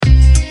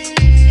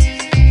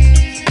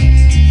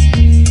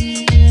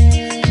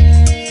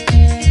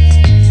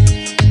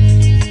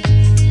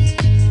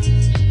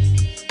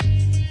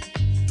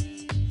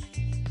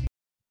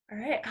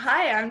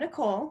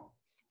Nicole.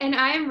 And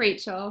I am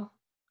Rachel.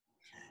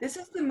 This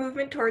is the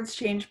Movement Towards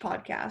Change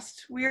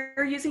podcast. We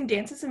are using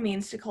dance as a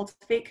means to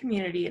cultivate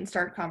community and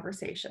start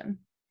conversation.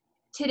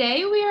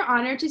 Today, we are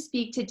honored to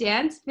speak to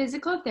dance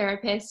physical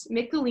therapist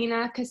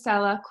Michalina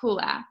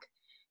Casella-Kulak.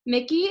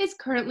 Mickey is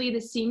currently the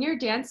senior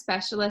dance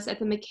specialist at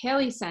the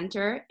McHaley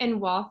Center in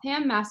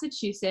Waltham,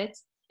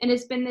 Massachusetts, and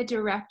has been the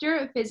director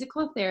of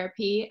physical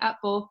therapy at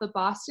both the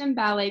Boston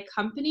Ballet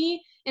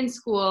Company and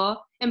School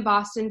and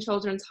Boston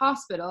Children's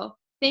Hospital.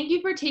 Thank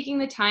you for taking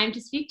the time to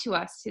speak to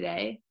us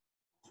today.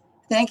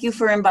 Thank you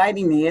for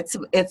inviting me.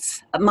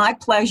 It's my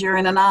pleasure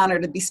and an honor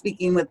to be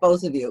speaking with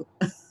both of you.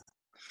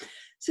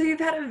 So you've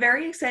had a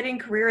very exciting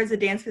career as a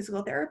dance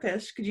physical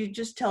therapist. Could you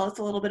just tell us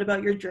a little bit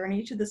about your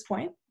journey to this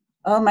point?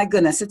 Oh my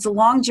goodness, it's a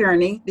long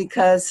journey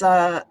because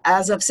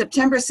as of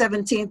September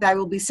 17th, I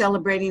will be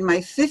celebrating my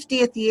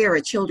 50th year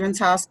at Children's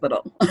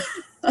Hospital.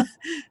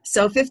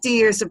 So 50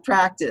 years of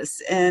practice,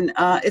 and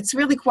it's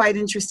really quite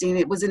interesting.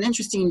 It was an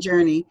interesting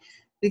journey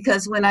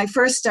because when I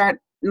first started,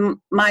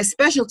 my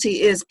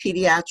specialty is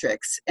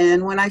pediatrics,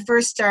 and when I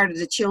first started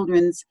at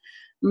Children's,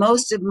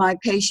 most of my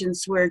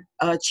patients were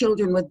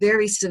children with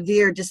very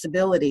severe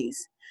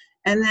disabilities.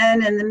 And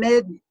then in the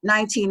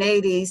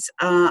mid-1980s,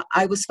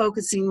 I was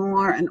focusing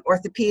more on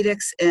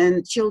orthopedics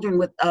and children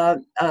with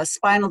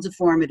spinal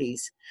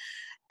deformities.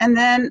 And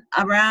then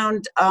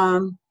around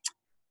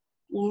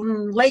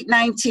late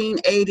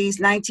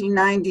 1980s,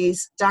 1990s,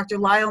 Dr.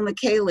 Lyle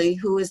McHaley,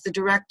 who is the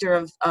director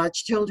of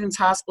Children's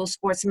Hospital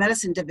Sports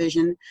Medicine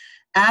Division,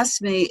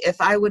 asked me if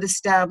I would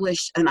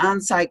establish an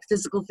on-site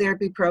physical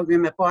therapy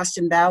program at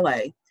Boston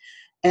Ballet.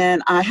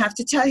 And I have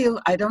to tell you,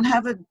 I don't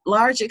have a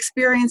large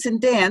experience in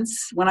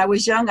dance. When I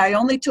was young, I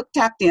only took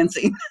tap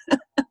dancing.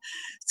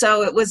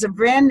 So it was a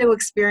brand new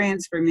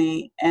experience for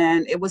me,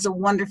 and it was a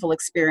wonderful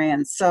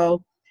experience.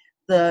 So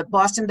the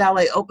Boston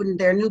Ballet opened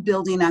their new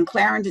building on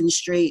Clarendon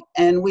Street,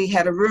 and we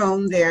had a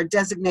room there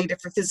designated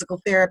for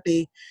physical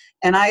therapy.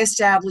 And I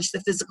established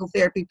the physical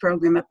therapy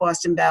program at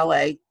Boston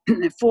Ballet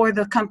for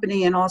the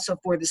company and also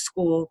for the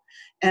school.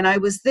 And I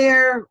was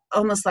there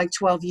almost like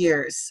 12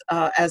 years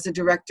as a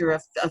director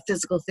of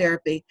physical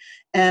therapy.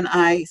 And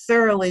I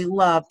thoroughly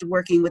loved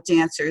working with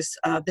dancers.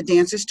 The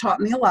dancers taught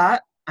me a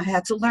lot. I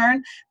had to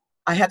learn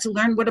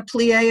what a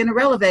plie and a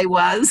releve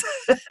was.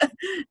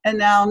 And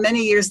now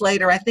many years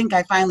later, I think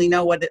I finally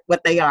know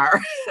what they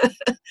are.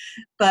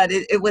 But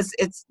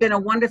it's been a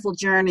wonderful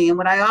journey. And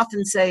what I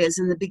often say is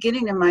in the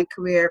beginning of my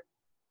career,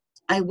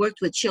 I worked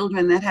with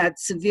children that had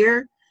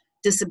severe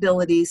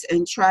disabilities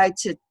and tried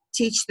to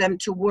teach them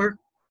to work,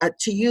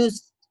 to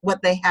use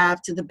what they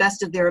have to the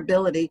best of their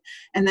ability.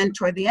 And then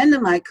toward the end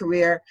of my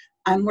career,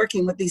 I'm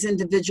working with these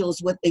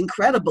individuals with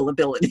incredible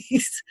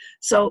abilities.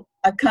 So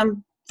I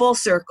come full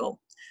circle.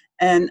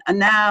 And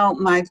now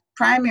my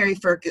primary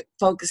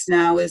focus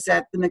now is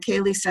at the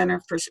McHaley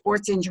Center for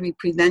Sports Injury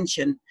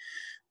Prevention.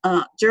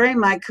 During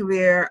my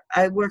career,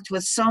 I worked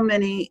with so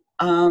many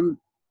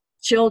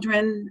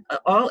children,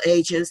 all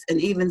ages,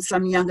 and even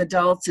some young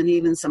adults and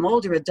even some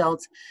older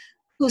adults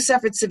who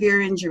suffered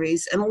severe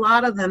injuries, and a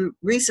lot of them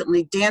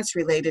recently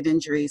dance-related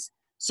injuries.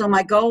 So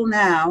my goal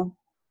now,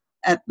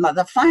 at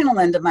the final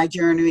end of my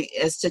journey,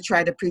 is to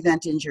try to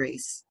prevent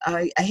injuries.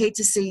 I hate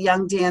to see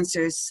young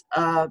dancers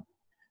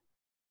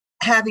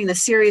having a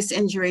serious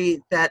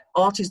injury that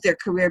alters their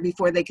career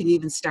before they can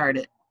even start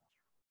it.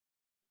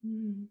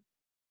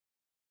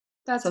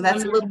 That's a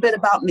little bit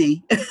about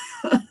me.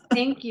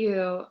 Thank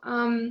you.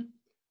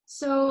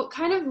 So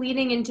kind of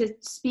leading into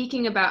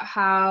speaking about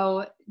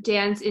how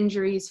dance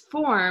injuries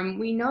form,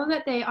 we know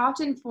that they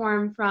often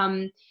form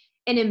from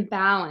an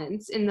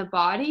imbalance in the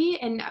body.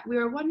 And we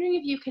were wondering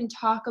if you can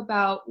talk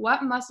about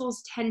what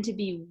muscles tend to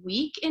be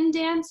weak in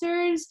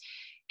dancers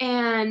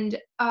and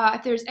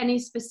if there's any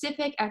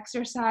specific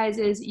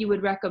exercises you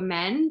would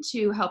recommend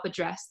to help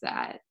address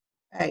that.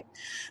 Right.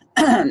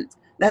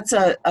 That's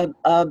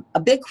a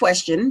big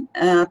question.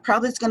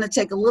 Probably it's going to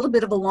take a little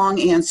bit of a long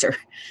answer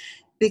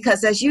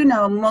because, as you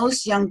know,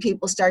 most young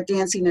people start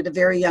dancing at a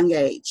very young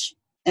age.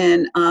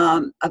 And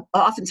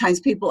oftentimes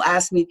people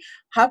ask me,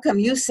 how come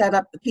you set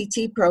up the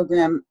PT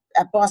program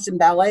at Boston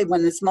Ballet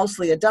when it's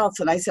mostly adults?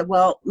 And I said,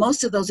 well,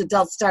 most of those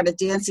adults started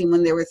dancing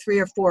when they were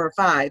 3 or 4 or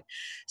 5.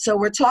 So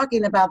we're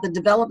talking about the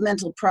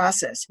developmental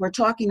process. We're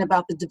talking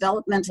about the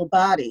developmental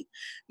body.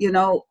 You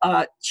know,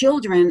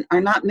 children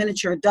are not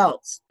miniature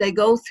adults. They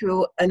go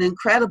through an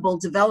incredible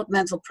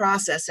developmental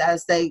process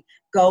as they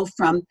go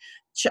from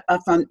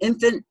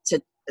infant to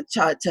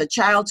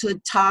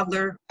childhood,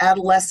 toddler,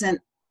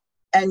 adolescent,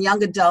 and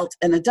young adult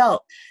and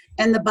adult.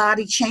 And the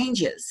body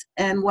changes.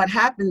 And what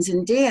happens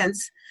in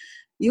dance,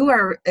 you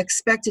are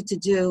expected to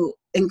do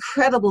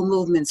incredible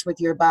movements with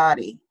your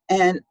body.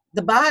 And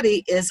the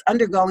body is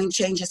undergoing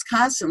changes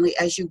constantly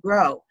as you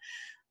grow.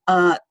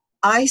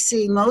 I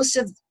see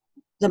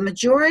the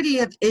majority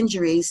of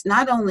injuries,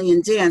 not only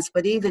in dance,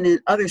 but even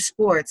in other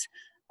sports,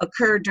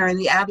 occur during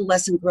the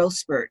adolescent growth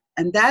spurt.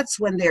 And that's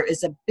when there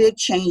is a big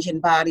change in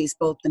bodies,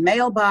 both the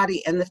male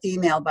body and the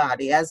female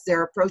body, as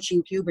they're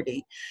approaching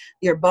puberty.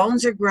 Your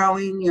bones are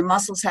growing, your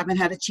muscles haven't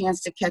had a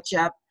chance to catch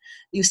up.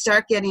 you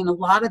start getting a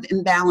lot of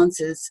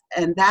imbalances,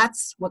 and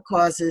that's what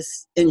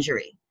causes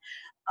injury.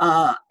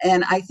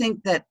 And I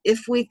think that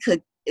if we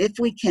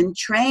can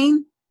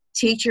train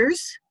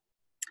teachers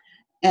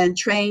and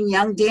train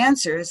young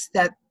dancers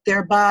that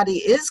their body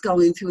is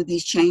going through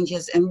these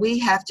changes, and we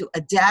have to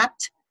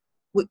adapt.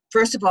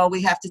 First of all,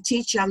 we have to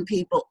teach young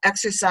people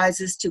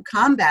exercises to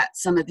combat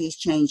some of these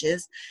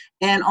changes,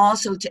 and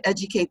also to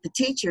educate the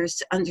teachers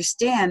to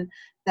understand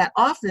that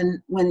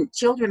often when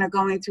children are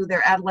going through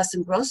their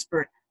adolescent growth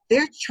spurt,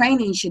 their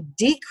training should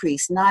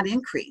decrease, not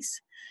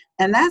increase.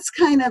 And that's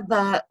kind of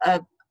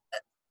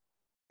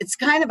it's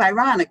kind of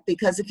ironic,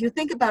 because if you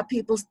think about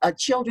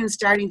children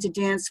starting to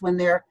dance when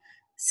they're,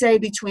 say,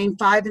 between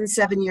 5 and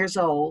 7 years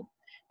old,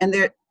 and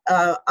they're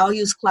I'll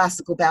use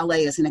classical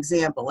ballet as an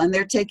example, and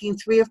they're taking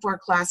 3 or 4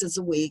 classes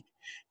a week.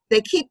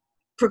 They keep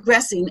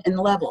progressing in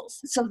levels.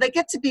 So they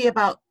get to be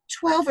about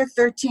 12 or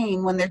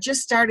 13 when they're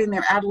just starting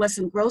their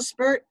adolescent growth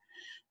spurt.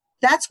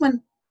 That's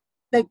when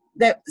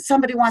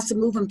somebody wants to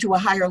move them to a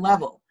higher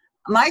level.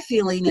 My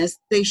feeling is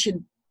they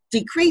should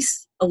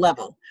decrease a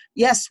level.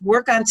 Yes,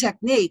 work on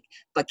technique,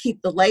 but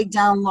keep the leg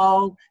down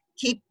low,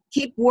 keep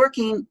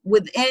working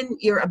within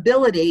your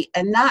ability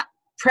and not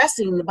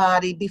pressing the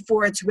body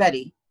before it's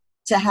ready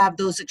to have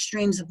those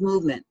extremes of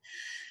movement.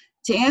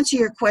 To answer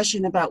your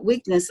question about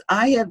weakness,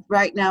 I have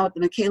right now at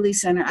the McKaylee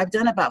Center, I've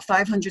done about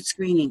 500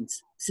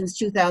 screenings since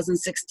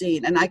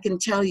 2016, and I can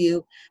tell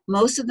you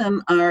most of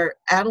them are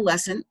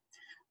adolescent.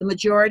 The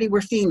majority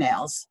were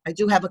females. I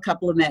do have a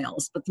couple of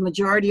males, but the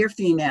majority are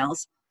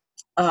females.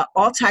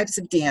 All types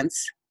of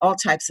dance,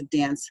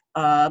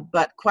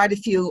 but quite a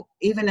few,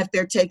 even if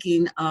they're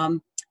taking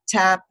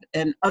tap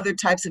and other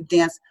types of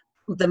dance,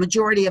 the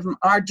majority of them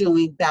are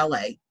doing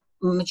ballet.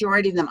 The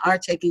majority of them are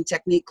taking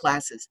technique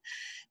classes.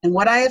 And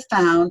what I have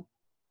found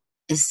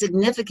is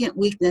significant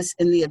weakness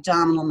in the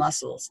abdominal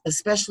muscles,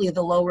 especially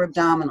the lower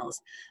abdominals.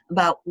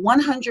 About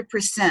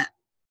 100%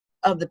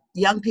 of the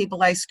young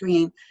people I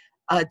screen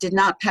did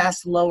not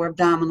pass the lower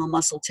abdominal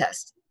muscle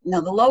test. Now,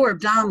 the lower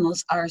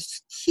abdominals are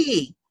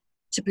key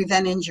to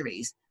prevent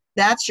injuries.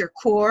 That's your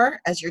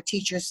core, as your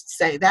teachers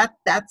say.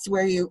 That's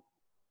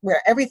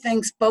where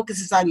everything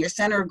focuses on your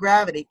center of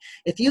gravity.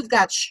 If you've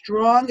got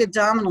strong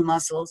abdominal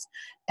muscles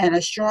and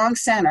a strong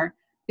center,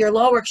 your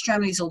lower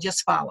extremities will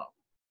just follow.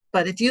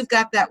 But if you've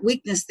got that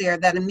weakness there,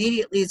 that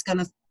immediately is going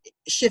to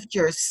shift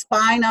your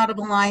spine out of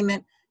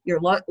alignment, your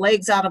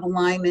legs out of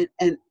alignment,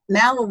 and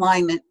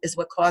malalignment is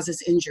what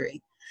causes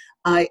injury.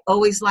 I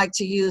always like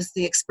to use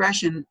the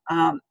expression,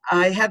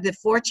 I had the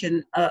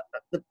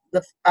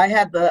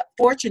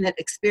fortunate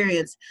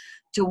experience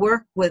to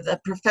work with a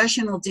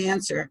professional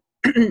dancer.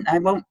 I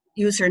won't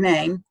use her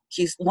name.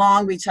 She's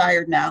long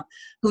retired now,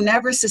 who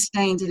never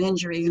sustained an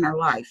injury in her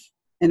life,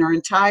 in her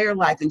entire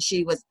life. And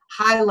she was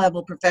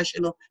high-level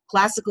professional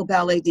classical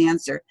ballet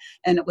dancer.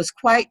 And it was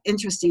quite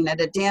interesting at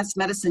a dance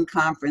medicine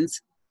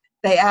conference.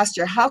 They asked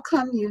her, how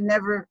come you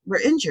never were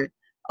injured?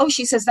 Oh,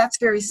 she says, that's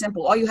very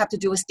simple. All you have to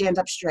do is stand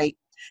up straight.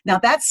 Now,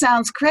 that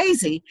sounds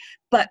crazy,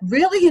 but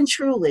really and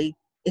truly,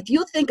 if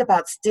you think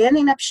about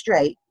standing up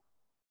straight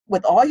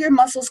with all your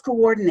muscles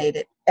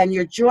coordinated and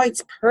your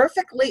joints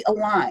perfectly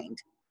aligned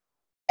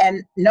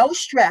and no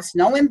stress,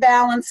 no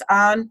imbalance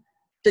on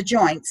the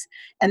joints,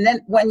 and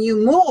then when you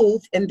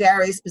move in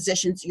various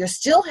positions, you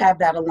still have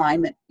that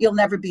alignment, you'll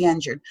never be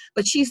injured.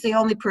 But she's the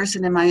only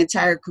person in my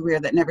entire career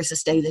that never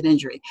sustained an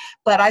injury.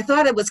 But I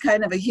thought it was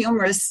kind of a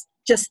humorous,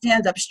 just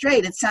stand up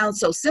straight. It sounds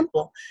so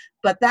simple,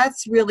 but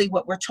that's really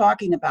what we're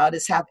talking about,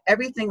 is have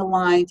everything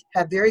aligned,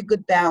 have very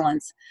good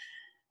balance.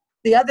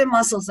 The other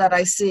muscles that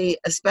I see,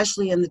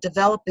 especially in the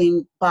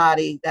developing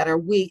body that are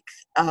weak,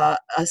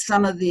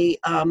 some of the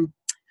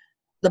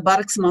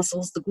buttocks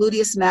muscles, the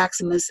gluteus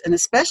maximus, and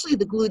especially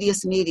the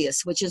gluteus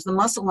medius, which is the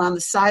muscle on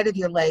the side of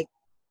your leg.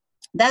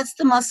 That's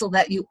the muscle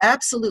that you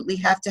absolutely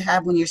have to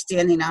have when you're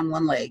standing on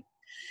one leg.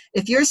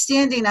 If you're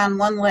standing on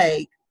one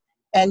leg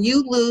and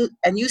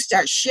you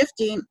start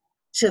shifting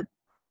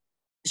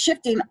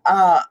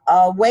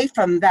away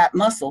from that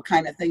muscle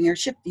kind of thing, you're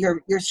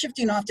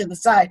shifting off to the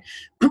side.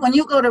 When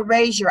you go to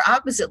raise your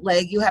opposite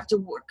leg, you have to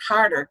work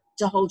harder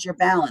to hold your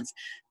balance.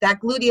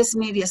 That gluteus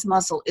medius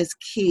muscle is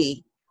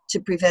key to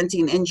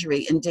preventing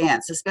injury in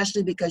dance,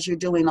 especially because you're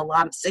doing a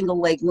lot of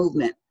single leg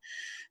movement.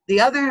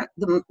 The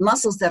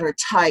muscles that are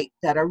tight,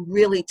 that are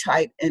really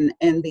tight in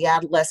the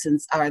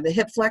adolescents, are the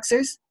hip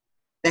flexors,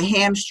 the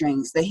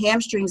hamstrings. The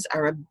hamstrings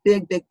are a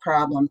big, big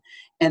problem.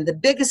 And the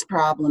biggest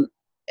problem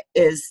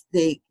is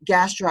the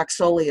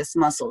gastrocsoleus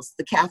muscles,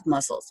 the calf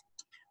muscles.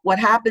 What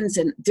happens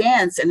in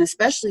dance, and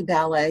especially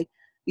ballet,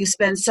 you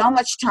spend so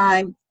much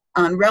time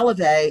on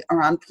releve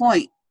or on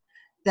point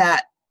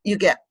that you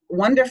get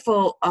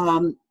wonderful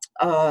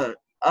plantar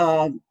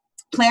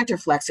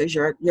flexors.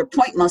 Your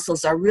point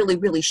muscles are really,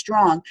 really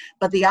strong,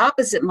 but the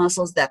opposite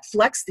muscles that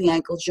flex the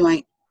ankle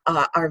joint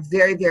are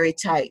very, very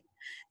tight.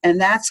 And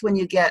that's when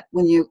you get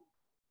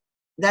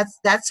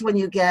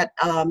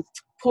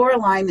poor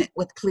alignment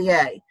with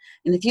plie.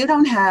 And if you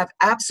don't have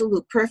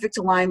absolute perfect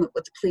alignment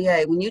with the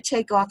plie, when you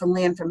take off and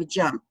land from a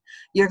jump,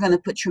 You're going to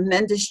put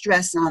tremendous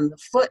stress on the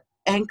foot,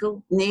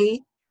 ankle,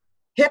 knee,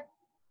 hip,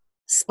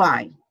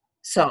 spine.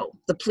 So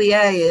the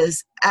plie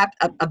is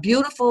a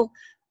beautiful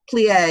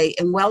plie,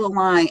 and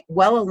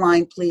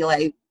well-aligned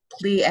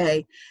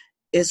plie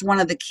is one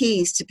of the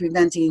keys to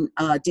preventing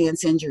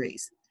dance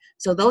injuries.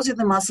 So those are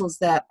the muscles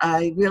that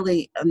I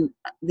really,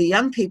 the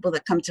young people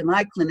that come to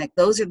my clinic,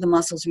 those are the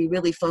muscles we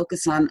really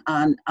focus on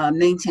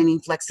maintaining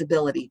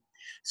flexibility.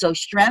 So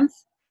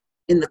strength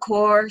in the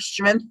core,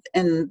 strength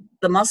in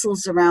the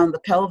muscles around the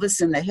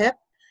pelvis and the hip,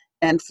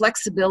 and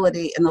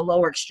flexibility in the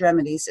lower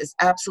extremities is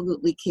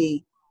absolutely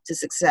key to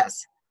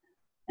success.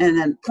 And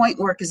then point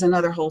work is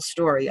another whole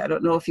story. I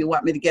don't know if you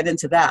want me to get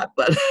into that,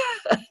 but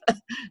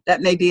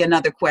that may be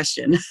another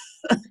question.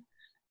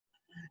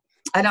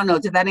 I don't know.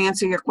 Did that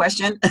answer your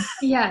question?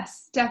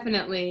 Yes,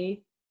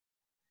 definitely.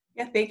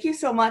 Yeah, thank you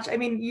so much. I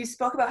mean, you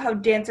spoke about how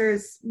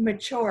dancers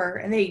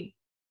mature, and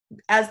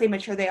as they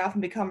mature, they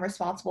often become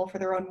responsible for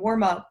their own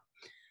warm-up.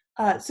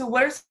 So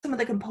what are some of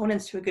the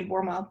components to a good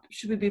warm-up?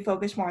 Should we be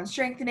focused more on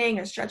strengthening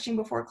or stretching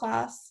before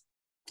class?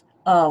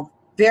 Oh,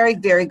 very,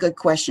 very good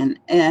question.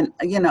 And,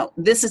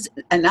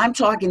 and I'm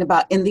talking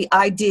about in the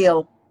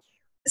ideal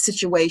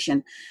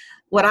situation.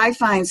 What I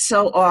find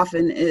so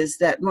often is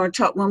that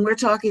when we're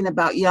talking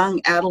about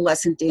young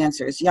adolescent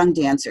dancers, young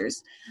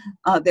dancers,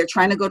 they're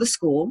trying to go to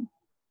school.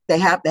 They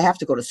have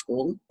to go to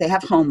school. They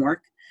have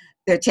homework.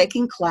 They're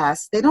taking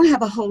class. They don't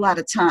have a whole lot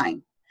of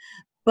time.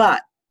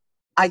 But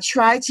I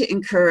try to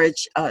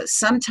encourage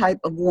some type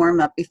of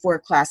warm-up before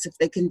class if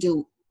they can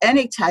do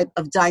any type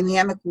of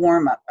dynamic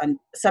warm-up. And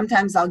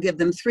sometimes I'll give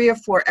them 3 or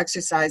 4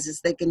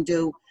 exercises they can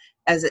do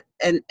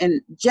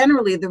and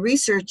generally the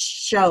research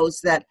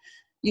shows that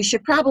you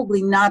should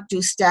probably not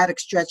do static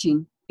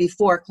stretching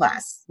before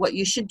class. What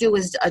you should do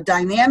is a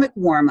dynamic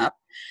warm-up.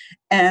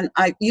 And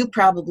you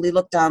probably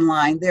looked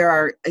online.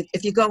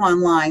 If you go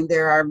online,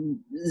 there are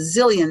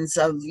zillions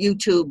of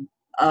YouTube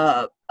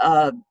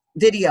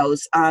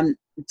videos on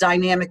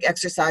dynamic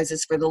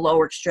exercises for the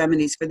lower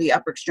extremities, for the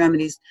upper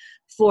extremities,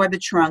 for the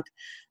trunk.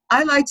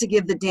 I like to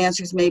give the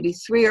dancers maybe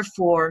 3 or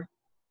 4,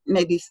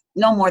 maybe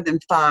no more than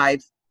 5,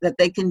 that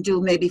they can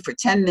do maybe for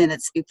 10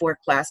 minutes before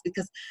class,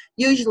 because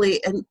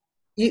usually, and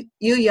you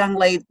young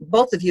lady,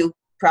 both of you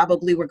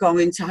probably were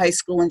going to high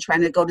school and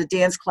trying to go to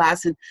dance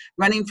class and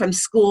running from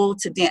school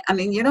to dance. I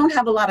mean, you don't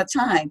have a lot of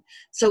time.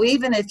 So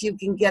even if you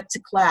can get to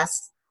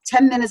class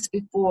 10 minutes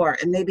before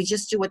and maybe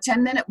just do a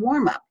 10-minute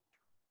warm-up,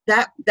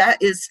 that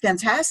is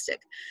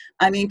fantastic.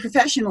 I mean,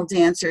 professional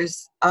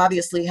dancers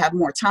obviously have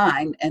more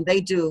time, and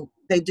they do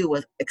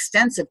an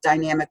extensive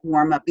dynamic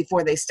warm-up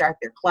before they start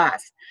their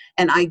class.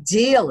 And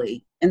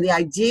ideally, in the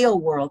ideal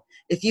world,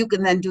 if you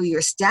can then do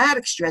your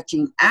static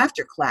stretching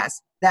after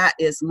class, that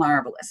is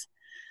marvelous.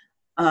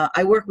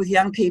 I work with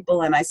young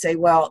people and I say,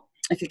 well,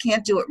 if you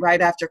can't do it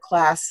right after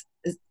class,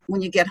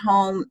 when you get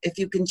home, if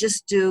you can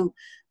just do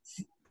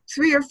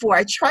 3 or 4,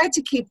 I try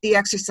to keep the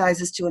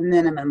exercises to a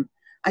minimum.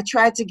 I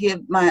try to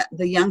give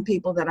the young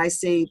people that I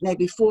see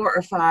maybe 4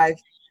 or 5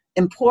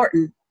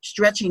 important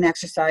stretching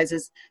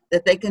exercises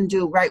that they can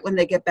do right when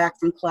they get back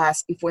from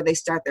class before they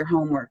start their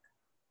homework.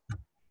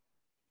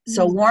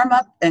 So warm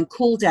up and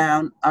cool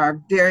down are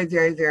very,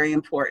 very, very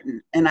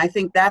important. And I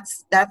think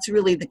that's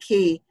really the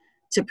key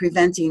to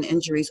preventing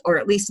injuries, or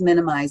at least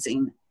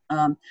minimizing.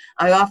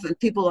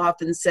 People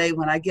often say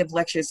when I give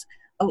lectures,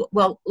 oh,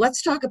 well,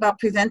 let's talk about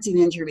preventing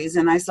injuries.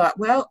 And I thought,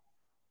 well,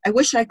 I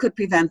wish I could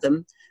prevent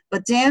them,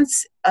 but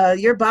dance,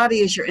 your body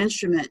is your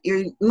instrument.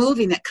 You're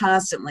moving it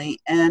constantly.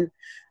 And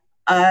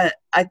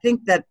I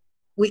think that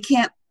we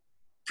can't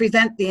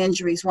prevent the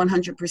injuries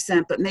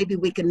 100%, but maybe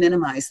we can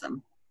minimize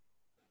them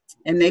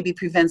and maybe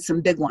prevent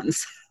some big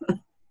ones.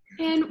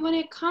 And when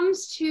it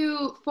comes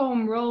to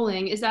foam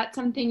rolling, is that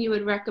something you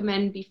would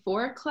recommend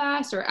before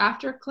class or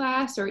after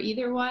class, or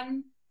either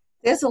one?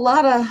 There's a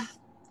lot of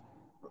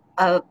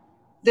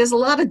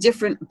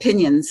different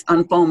opinions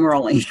on foam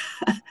rolling.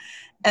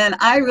 And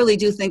I really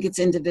do think it's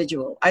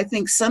individual. I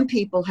think some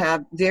people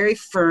have very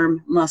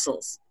firm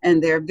muscles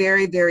and they're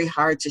very, very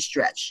hard to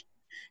stretch.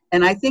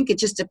 And I think it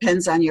just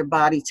depends on your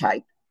body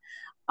type.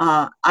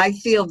 I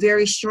feel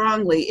very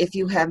strongly if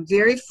you have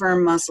very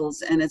firm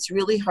muscles and it's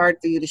really hard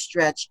for you to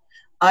stretch,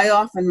 I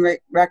often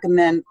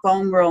recommend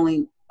foam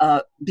rolling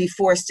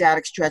before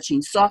static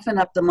stretching. Soften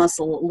up the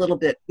muscle a little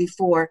bit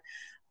before.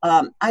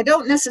 I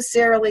don't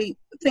necessarily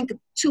think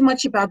too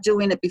much about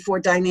doing it before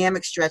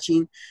dynamic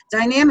stretching.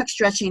 Dynamic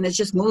stretching is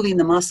just moving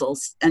the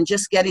muscles and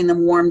just getting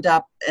them warmed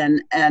up,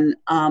 and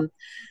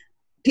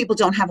people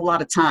don't have a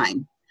lot of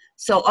time.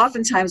 So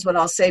oftentimes what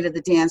I'll say to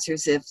the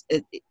dancers, if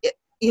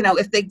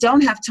they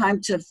don't have time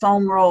to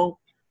foam roll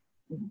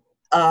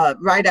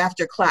right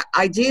after class,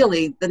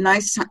 ideally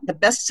the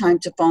best time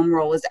to foam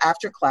roll is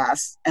after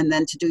class, and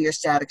then to do your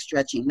static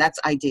stretching. That's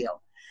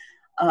ideal.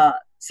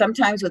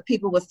 Sometimes with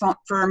people with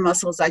firm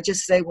muscles, I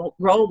just say, well,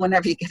 roll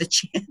whenever you get a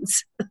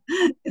chance,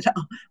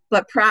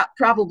 but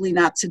probably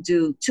not to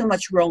do too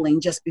much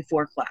rolling just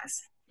before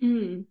class.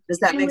 Does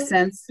that make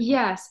sense?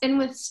 Yes. And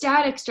with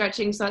static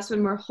stretching, so that's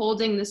when we're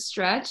holding the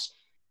stretch,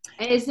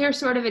 Is there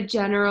sort of a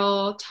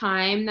general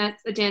time that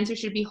a dancer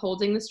should be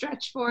holding the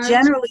stretch for?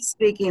 Generally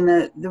speaking,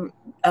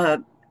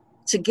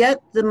 to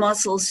get the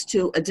muscles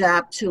to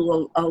adapt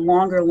to a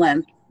longer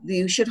length,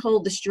 you should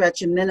hold the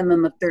stretch a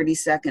minimum of 30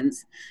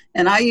 seconds.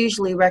 And I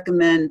usually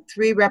recommend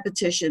 3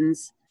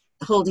 repetitions,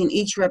 holding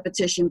each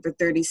repetition for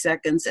 30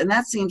 seconds. And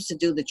that seems to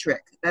do the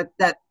trick. And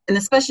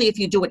especially if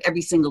you do it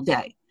every single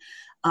day.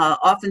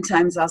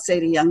 Oftentimes I'll say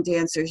to young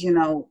dancers,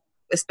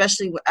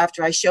 especially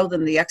after I show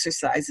them the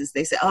exercises,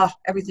 they say, oh,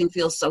 everything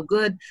feels so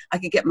good. I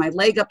could get my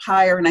leg up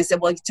higher. And I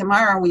said, well,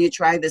 tomorrow when you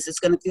try this, it's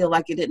going to feel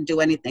like you didn't do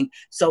anything.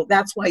 So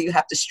that's why you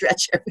have to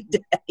stretch every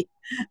day.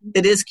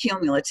 It is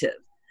cumulative.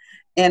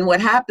 And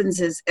what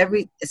happens is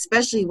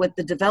especially with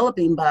the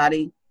developing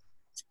body,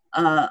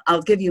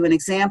 I'll give you an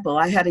example.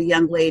 I had a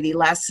young lady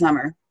last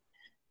summer.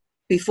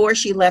 Before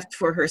she left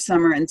for her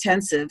summer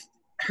intensive,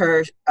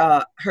 her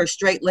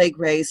straight leg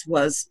raise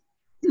was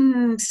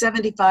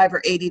 75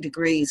 or 80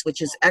 degrees,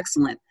 which is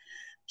excellent.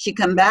 She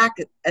come back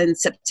in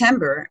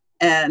September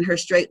and her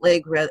straight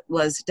leg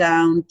was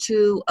down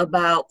to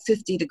about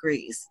 50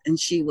 degrees. And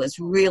she was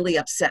really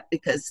upset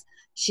because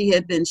she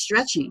had been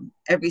stretching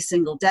every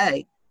single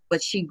day,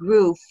 but she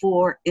grew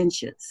 4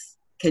 inches.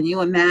 Can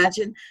you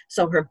imagine?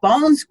 So her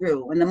bones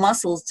grew and the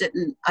muscles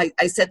didn't.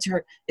 I said to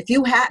her, if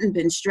you hadn't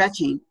been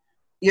stretching,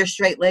 your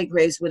straight leg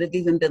raise would have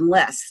even been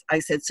less. I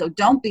said, so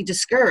don't be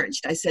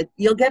discouraged. I said,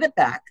 you'll get it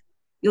back.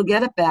 You'll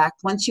get it back.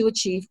 Once you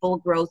achieve full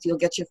growth, you'll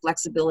get your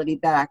flexibility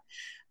back.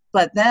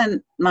 But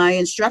then my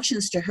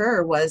instructions to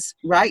her was,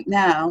 right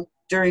now,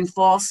 during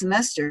fall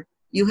semester,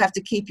 you have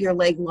to keep your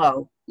leg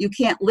low. You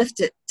can't lift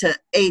it to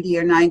 80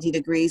 or 90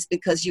 degrees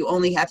because you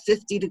only have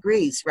 50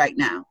 degrees right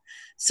now.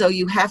 So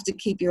you have to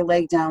keep your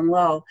leg down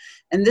low.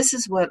 And this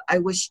is what I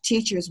wish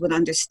teachers would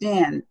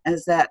understand,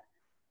 is that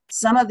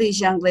some of these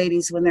young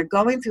ladies, when they're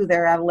going through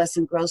their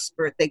adolescent growth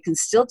spurt, they can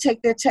still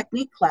take their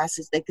technique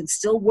classes, they can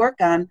still work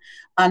on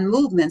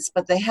movements,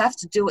 but they have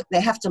to do it,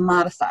 they have to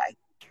modify.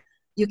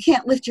 You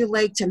can't lift your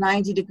leg to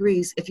 90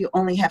 degrees if you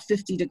only have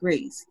 50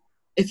 degrees.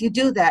 If you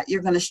do that,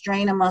 you're going to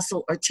strain a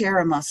muscle or tear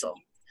a muscle.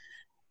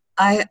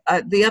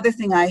 The other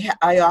thing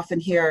I often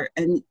hear,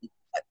 and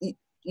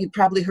you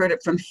probably heard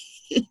it from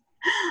me,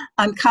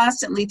 I'm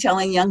constantly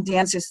telling young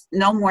dancers,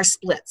 no more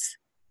splits.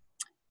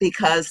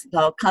 Because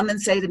they'll come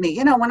and say to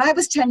me, when I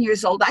was 10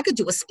 years old, I could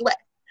do a split.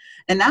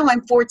 And now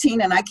I'm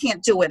 14 and I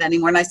can't do it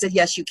anymore. And I said,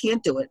 yes, you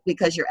can't do it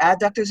because your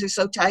adductors are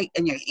so tight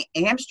and your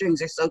hamstrings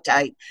are so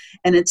tight.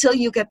 And until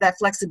you get that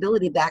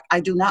flexibility back, I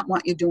do not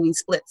want you doing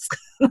splits.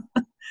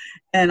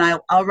 And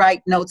I'll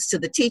write notes to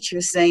the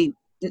teachers saying,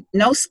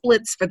 no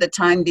splits for the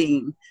time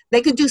being.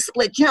 They could do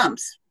split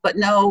jumps, but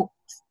no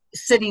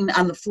sitting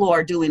on the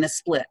floor doing a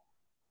split.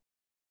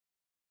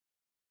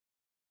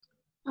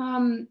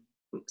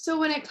 So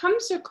when it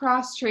comes to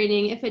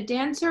cross-training, if a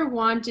dancer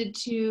wanted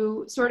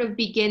to sort of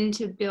begin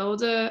to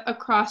build a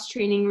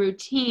cross-training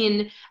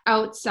routine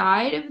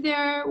outside of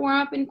their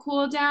warm-up and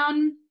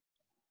cool-down,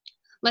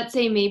 let's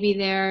say maybe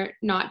they're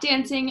not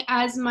dancing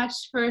as much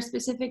for a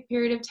specific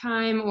period of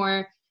time,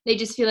 or they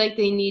just feel like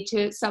they need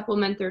to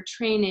supplement their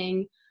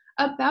training,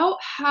 about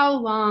how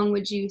long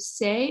would you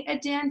say a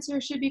dancer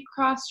should be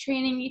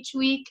cross-training each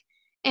week?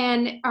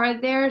 And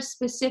are there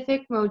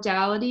specific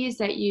modalities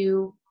that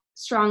you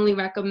strongly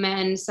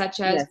recommend,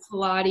 such as Yes.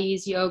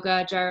 Pilates,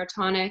 yoga,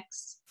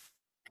 gyrotonics?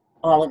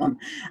 All of them.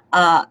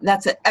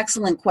 That's an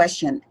excellent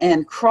question.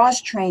 And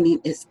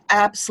cross-training is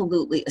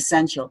absolutely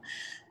essential.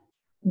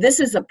 This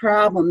is a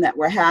problem that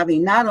we're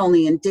having not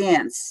only in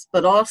dance,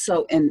 but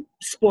also in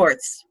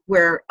sports,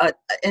 where an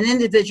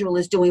individual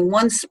is doing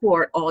one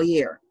sport all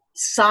year,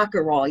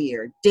 soccer all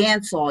year,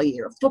 dance all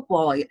year,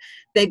 football all year.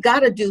 They've got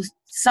to do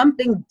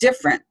something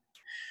different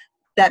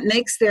that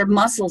makes their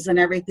muscles and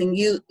everything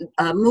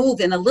move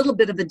in a little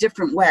bit of a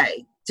different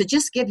way, to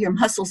just give your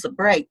muscles a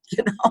break,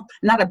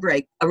 not a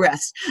break, a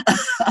rest.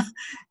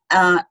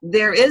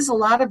 There is a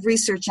lot of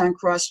research on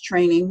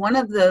cross-training. One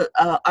of the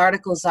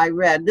articles I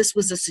read, this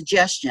was a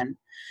suggestion,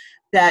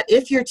 that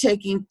if you're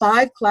taking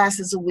 5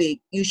 classes a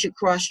week, you should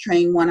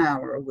cross-train 1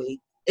 hour a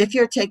week. If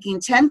you're taking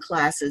 10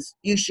 classes,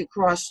 you should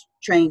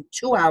cross-train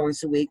 2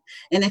 hours a week.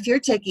 And if you're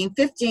taking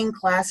 15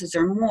 classes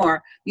or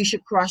more, you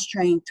should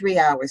cross-train 3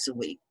 hours a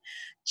week.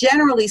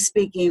 Generally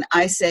speaking,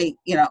 I say,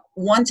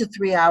 1 to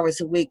 3 hours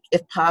a week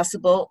if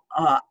possible.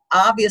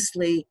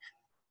 Obviously,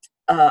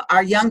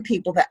 our young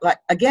people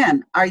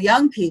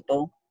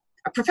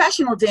a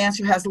professional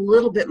dancer has a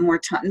little bit more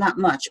time, not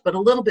much, but a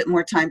little bit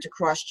more time to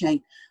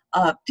cross-train.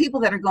 People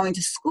that are going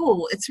to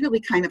school, it's really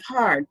kind of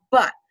hard.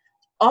 But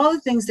all the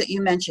things that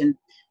you mentioned,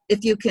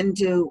 if you can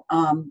do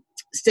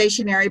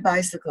stationary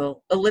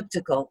bicycle,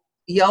 elliptical,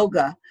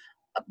 yoga,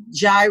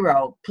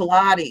 gyro,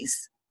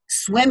 Pilates,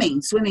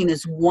 swimming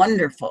is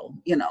wonderful.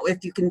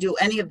 If you can do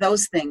any of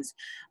those things,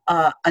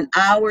 an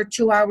hour,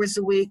 2 hours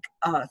a week,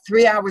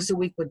 3 hours a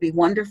week would be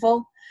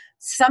wonderful.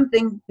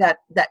 Something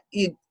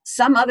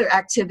some other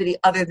activity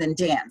other than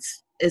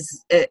dance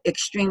is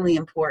extremely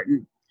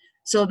important.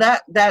 So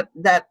that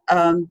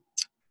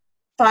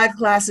 5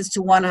 classes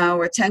to 1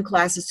 hour, 10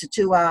 classes to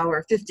 2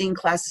 hour, 15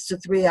 classes to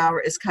 3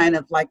 hour is kind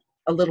of like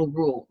a little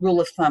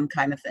rule of thumb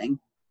kind of thing.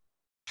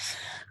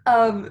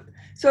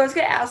 So I was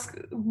going to ask,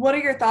 what are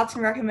your thoughts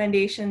and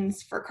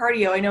recommendations for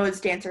cardio? I know as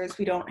dancers,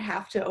 we don't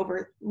want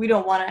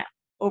to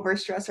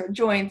overstress our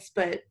joints,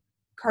 but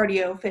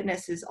cardio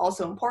fitness is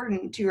also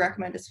important. To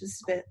recommend a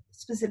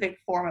specific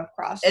form of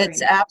cross training?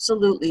 It's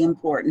absolutely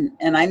important.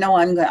 And I know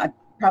I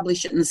probably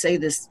shouldn't say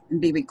this and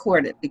be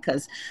recorded,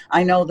 because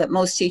I know that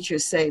most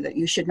teachers say that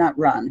you should not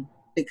run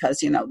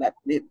because, you know, that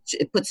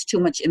it puts too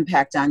much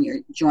impact on your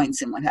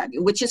joints and what have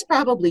you, which is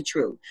probably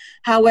true.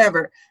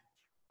 However,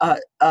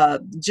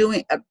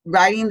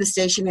 riding the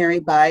stationary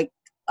bike,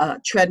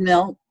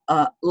 treadmill,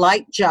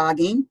 light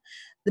jogging.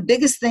 The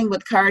biggest thing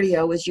with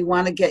cardio is you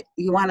want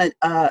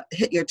to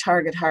hit your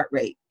target heart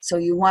rate. So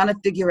you want to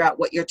figure out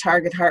what your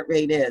target heart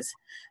rate is.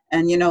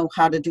 And you know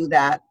how to do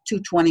that.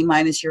 220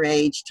 minus your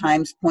age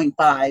times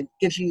 0.5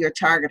 gives you your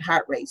target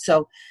heart rate.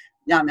 So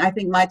I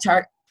think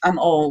I'm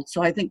old,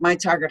 so I think my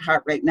target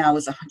heart rate now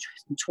is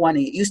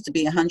 120. It used to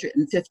be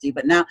 150,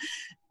 but now,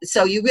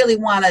 so you really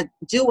want to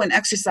do an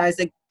exercise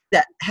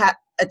that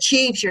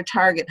achieves your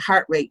target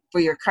heart rate for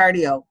your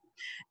cardio.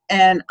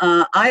 And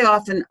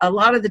a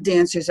lot of the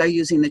dancers are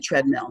using the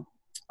treadmill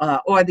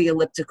or the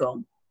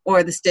elliptical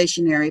or the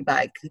stationary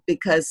bike,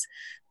 because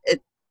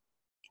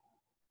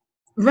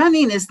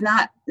running is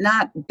not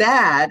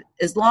bad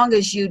as long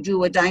as you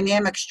do a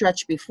dynamic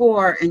stretch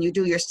before and you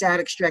do your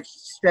static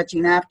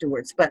stretching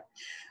afterwards. But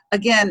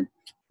again,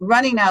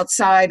 running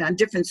outside on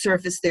different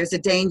surface, there's a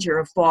danger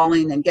of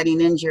falling and getting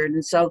injured.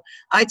 And so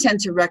I tend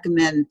to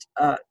recommend,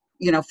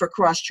 for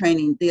cross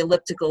training, the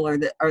elliptical or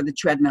the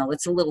treadmill.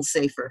 It's a little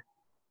safer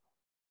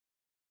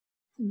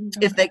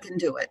if they can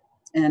do it.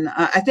 And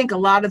I think a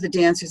lot of the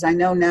dancers, I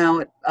know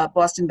now at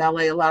Boston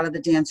Ballet, a lot of the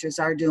dancers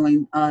are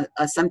doing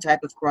some type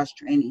of cross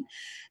training.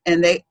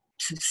 And they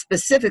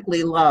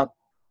specifically love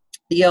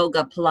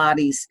yoga,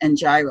 Pilates, and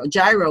gyro.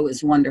 Gyro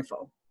is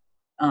wonderful.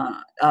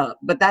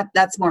 But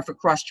that's more for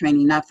cross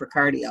training, not for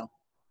cardio.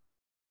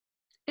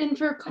 And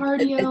for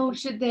cardio,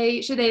 should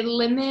they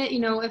limit,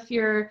 if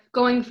you're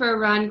going for a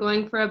run,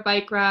 going for a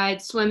bike ride,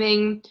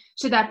 swimming,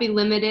 should that be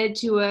limited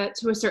to a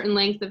certain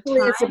length of time?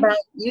 It's about,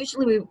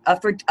 usually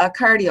for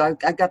cardio,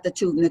 I got the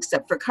two mixed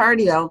up. For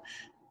cardio,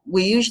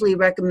 we usually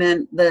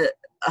recommend, the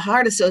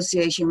Heart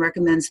Association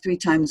recommends 3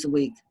 times a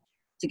week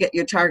to get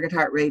your target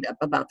heart rate up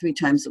about 3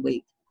 times a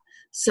week.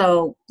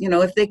 So,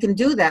 if they can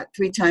do that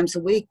 3 times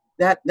a week,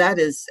 that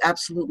is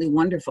absolutely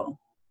wonderful.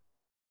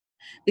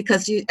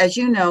 Because as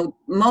you know,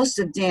 most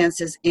of dance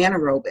is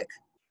anaerobic,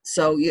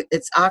 so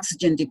it's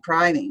oxygen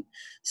depriving.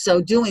 So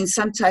doing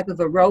some type of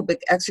aerobic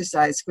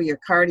exercise for your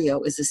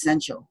cardio is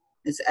essential.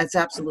 It's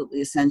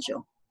absolutely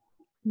essential.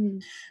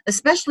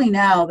 Especially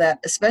now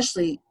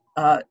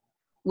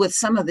with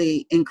some of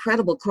the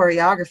incredible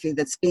choreography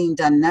that's being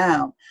done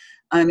now.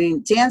 I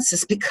mean, dance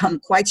has become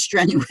quite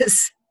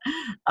strenuous.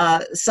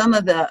 Some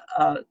of the,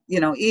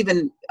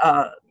 even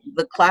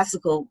the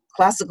classical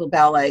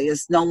ballet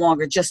is no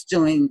longer just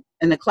doing,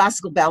 in the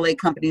classical ballet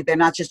company, they're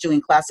not just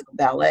doing classical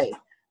ballet.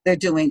 They're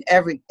doing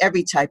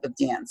every type of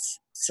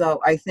dance. So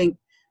I think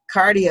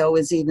cardio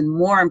is even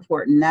more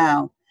important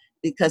now,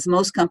 because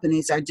most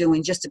companies are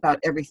doing just about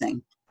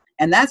everything.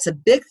 And that's a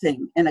big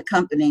thing in a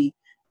company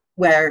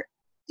where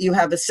you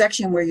have a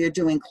section where you're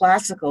doing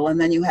classical,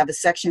 and then you have a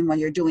section when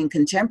you're doing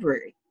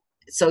contemporary.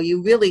 So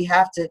you really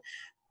have to,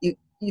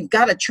 you've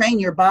got to train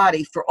your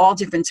body for all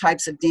different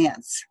types of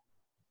dance.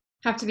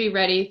 Have to be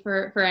ready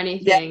for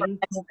anything. Yeah, for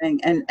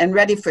anything. And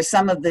ready for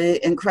some of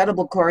the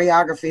incredible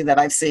choreography that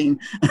I've seen.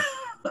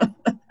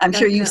 I'm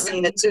sure you've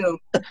seen it too.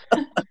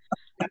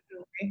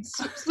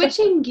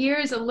 Switching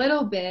gears a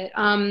little bit,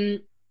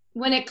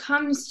 when it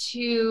comes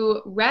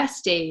to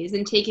rest days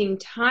and taking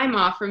time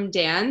off from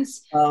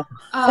dance,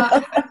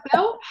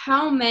 about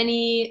how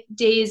many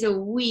days a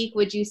week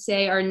would you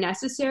say are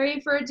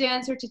necessary for a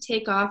dancer to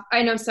take off?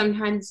 I know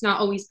sometimes it's not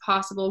always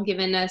possible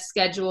given a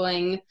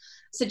scheduling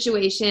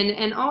situation.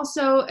 And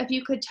also, if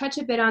you could touch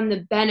a bit on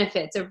the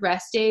benefits of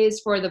rest days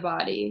for the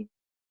body.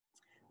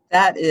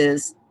 That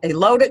is a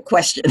loaded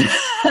question.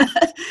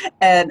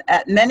 And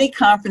at many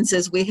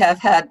conferences we've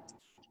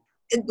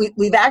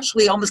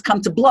actually almost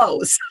come to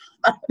blows.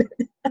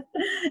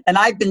 And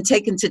I've been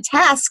taken to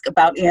task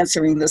about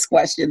answering this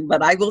question,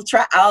 but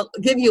I'll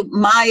give you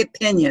my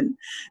opinion,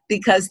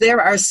 because there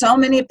are so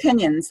many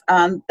opinions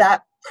on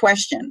that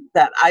question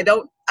that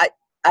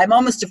I'm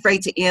almost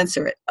afraid to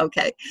answer it,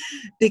 okay?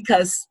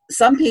 Because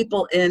some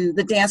people in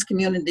the dance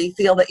community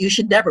feel that you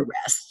should never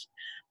rest.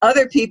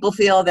 Other people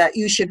feel that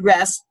you should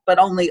rest, but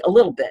only a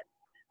little bit.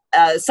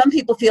 Some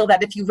people feel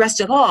that if you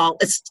rest at all,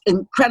 it's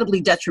incredibly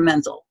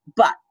detrimental.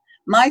 But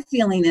my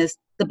feeling is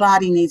the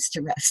body needs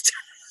to rest.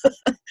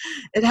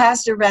 It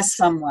has to rest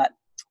somewhat.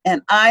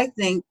 And I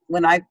think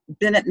when I've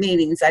been at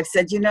meetings, I've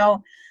said,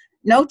 no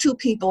two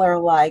people are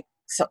alike.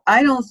 So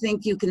I don't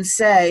think you can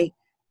say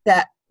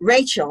that,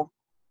 Rachel,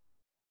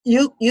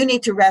 you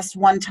need to rest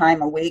 1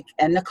 time a week.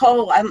 And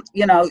Nicole,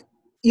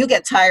 you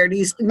get tired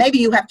easily. Maybe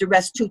you have to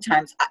rest 2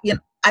 times.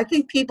 I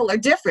think people are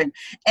different,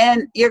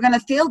 and you're going to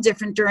feel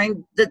different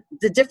during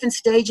the different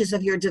stages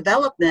of your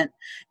development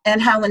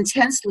and how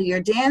intensely you're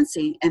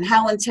dancing and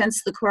how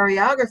intense the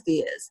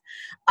choreography is.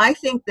 I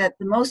think that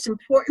the most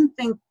important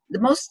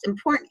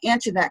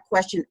answer to that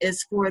question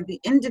is for the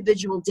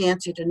individual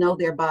dancer to know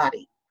their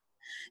body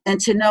and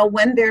to know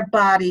when their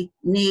body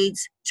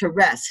needs to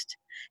rest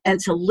and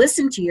to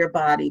listen to your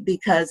body,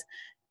 because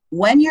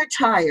when you're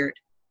tired,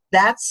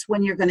 that's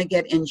when you're going to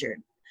get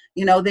injured.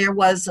 There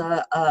was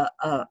a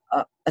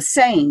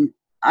saying.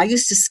 I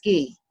used to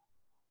ski,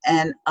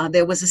 and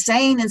there was a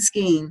saying in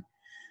skiing: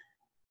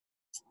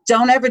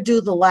 don't ever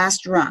do the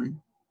last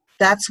run.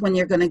 That's when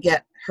you're going to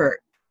get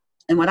hurt.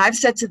 And what I've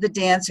said to the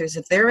dancers,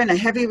 if they're in a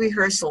heavy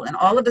rehearsal and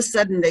all of a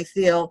sudden they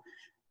feel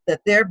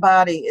that their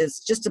body is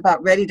just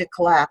about ready to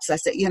collapse, I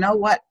say, you know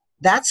what?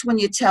 That's when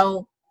you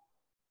tell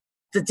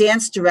the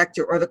dance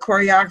director or the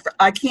choreographer,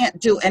 I can't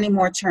do any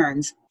more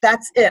turns.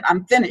 That's it.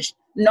 I'm finished.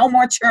 No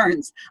more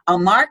turns. I'll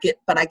mark it,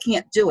 but I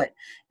can't do it.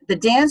 The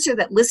dancer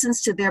that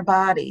listens to their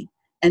body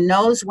and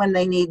knows when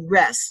they need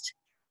rest,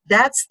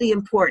 that's the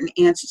important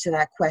answer to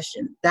that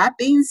question. That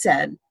being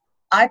said,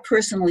 I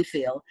personally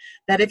feel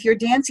that if you're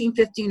dancing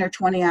 15 or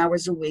 20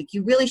 hours a week,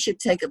 you really should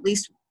take at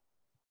least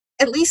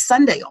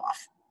Sunday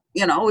off.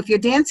 If you're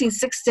dancing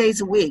 6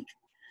 days a week,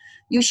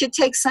 you should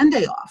take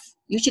Sunday off.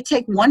 You should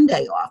take one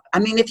day off. I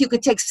mean, if you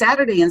could take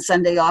Saturday and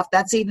Sunday off,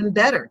 that's even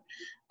better.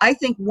 I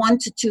think 1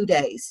 to 2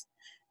 days.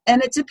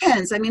 And it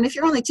depends. I mean, if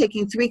you're only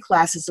taking 3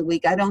 classes a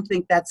week, I don't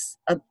think that's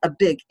a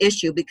big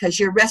issue because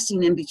you're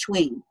resting in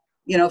between.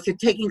 If you're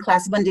taking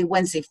class Monday,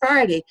 Wednesday,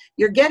 Friday,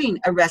 you're getting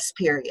a rest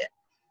period.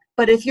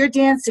 But if you're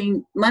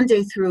dancing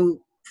Monday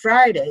through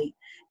Friday,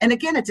 and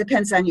again, it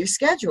depends on your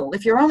schedule.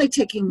 If you're only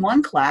taking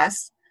 1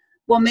 class,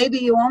 well, maybe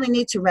you only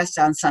need to rest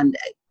on Sunday.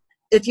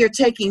 If you're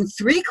taking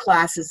 3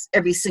 classes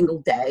every single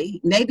day,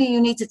 maybe you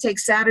need to take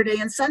Saturday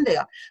and Sunday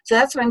off. So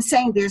that's what I'm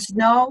saying. There's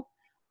no,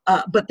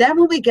 but then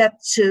when we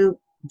get to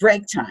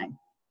break time,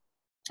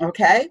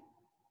 okay?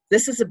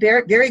 This is a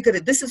very, very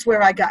good, this is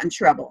where I got in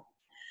trouble.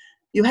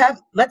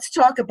 Let's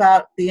talk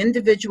about the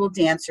individual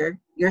dancer,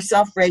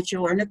 yourself,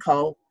 Rachel or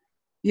Nicole.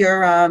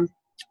 You're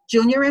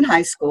junior in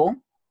high school.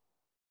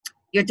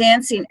 You're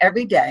dancing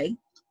every day.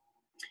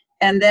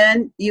 And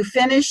then you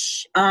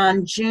finish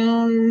on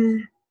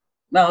June,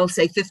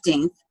 say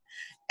 15th.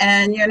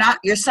 And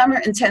your summer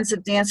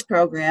intensive dance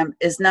program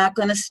is not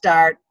going to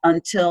start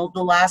until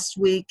the last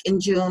week in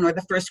June or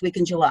the first week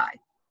in July.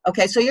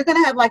 Okay, so you're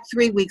going to have like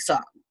 3 weeks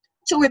off,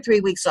 2 or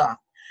 3 weeks off.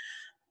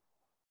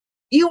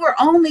 You were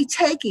only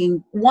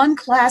taking 1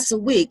 class a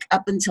week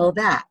up until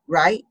that,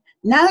 right?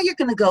 Now you're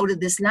going to go to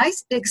this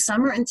nice big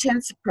summer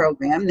intensive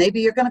program.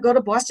 Maybe you're going to go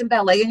to Boston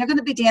Ballet and you're going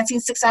to be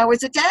dancing 6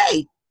 hours a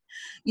day.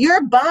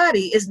 Your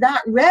body is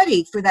not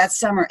ready for that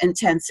summer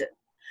intensive.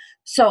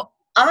 So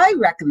I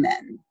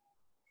recommend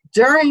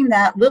during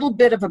that little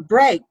bit of a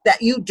break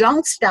that you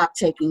don't stop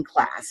taking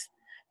class,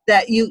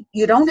 that you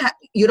don't,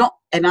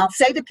 and I'll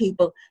say to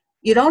people,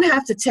 you don't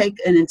have to take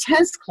an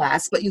intense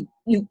class, but you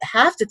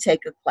have to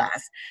take a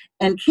class.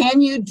 And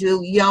can you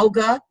do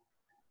yoga?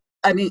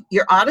 I mean,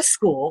 you're out of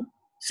school,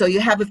 so you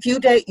have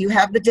you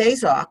have the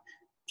days off.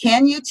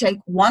 Can you take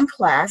 1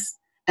 class,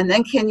 and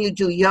then can you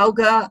do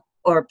yoga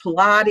or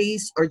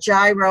Pilates or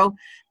gyro,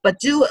 but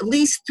do at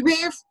least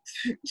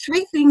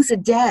 3 things a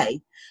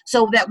day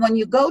so that when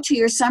you go to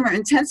your summer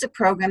intensive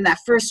program that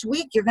first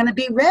week, you're going to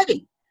be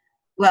ready.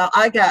 Well,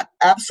 I got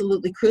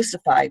absolutely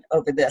crucified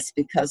over this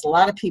because a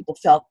lot of people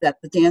felt that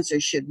the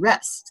dancers should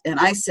rest. And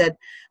I said,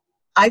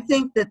 I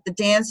think that the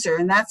dancer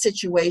in that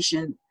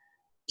situation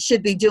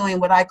should be doing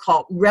what I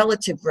call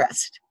relative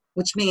rest,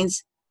 which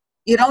means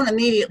you don't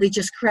immediately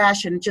just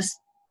crash and just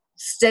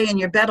stay in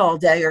your bed all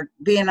day or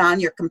being on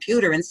your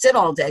computer and sit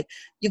all day.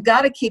 You've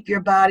got to keep your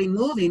body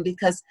moving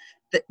because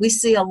we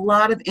see a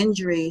lot of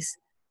injuries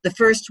the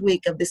first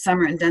week of the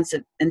summer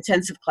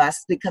intensive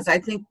class because I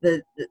think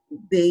the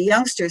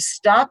youngsters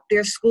stopped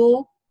their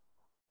school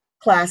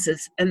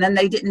classes and then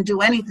they didn't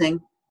do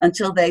anything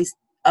until they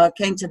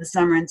came to the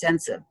summer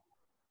intensive.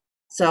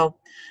 So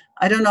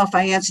I don't know if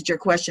I answered your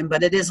question,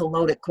 but it is a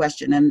loaded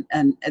question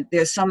and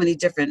there's so many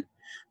different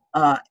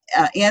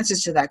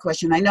answers to that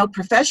question. I know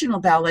professional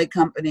ballet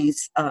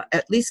companies,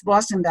 at least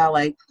Boston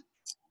Ballet,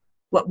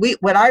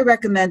 what I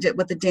recommended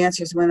with the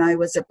dancers when I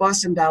was at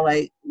Boston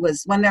Ballet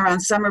was when they're on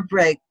summer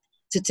break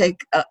to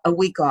take a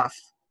week off,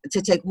 to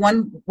take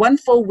one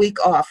full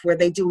week off where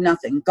they do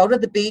nothing. Go to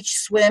the beach,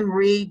 swim,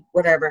 read,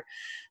 whatever.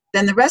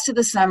 Then the rest of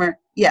the summer,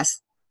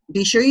 yes,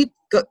 be sure you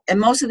go. And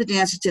most of the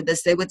dancers did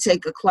this. They would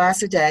take a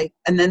class a day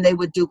and then they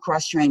would do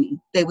cross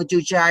training. They would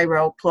do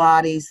gyro,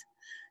 Pilates,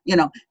 you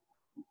know.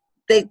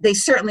 They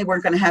certainly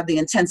weren't going to have the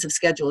intensive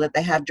schedule that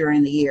they have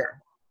during the year,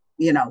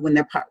 you know, when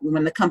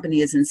the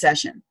company is in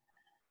session.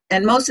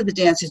 And most of the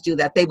dancers do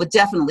that. They would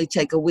definitely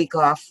take a week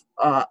off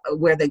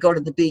where they go to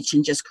the beach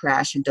and just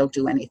crash and don't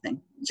do anything.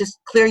 Just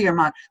clear your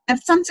mind. And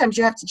sometimes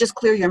you have to just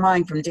clear your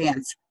mind from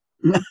dance.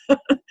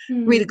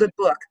 Read a good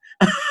book.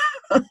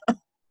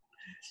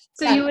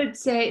 So you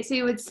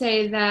would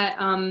say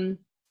that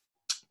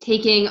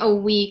taking a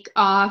week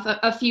off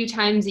a few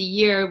times a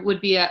year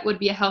would be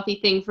a healthy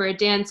thing for a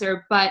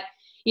dancer. But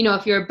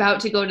if you're about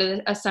to go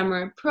to a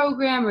summer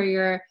program or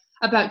you're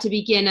about to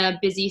begin a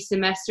busy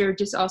semester,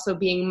 just also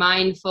being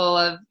mindful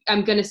of,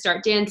 I'm going to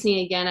start dancing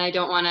again. I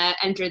don't want to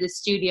enter the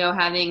studio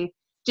having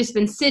just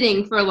been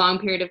sitting for a long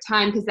period of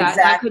time, because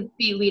that could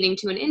be leading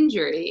to an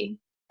injury.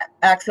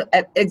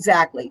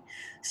 Exactly.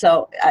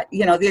 So,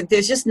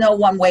 there's just no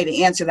one way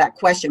to answer that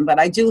question, but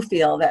I do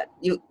feel that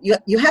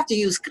you have to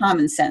use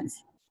common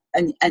sense.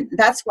 And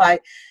that's why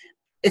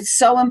it's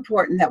so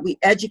important that we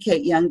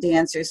educate young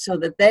dancers so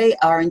that they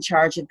are in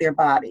charge of their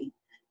body,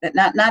 that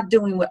not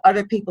doing what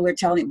other people are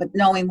telling, but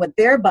knowing what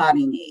their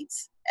body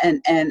needs.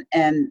 And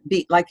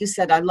be, like you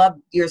said, I love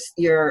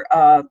your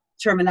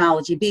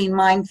terminology, being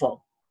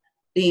mindful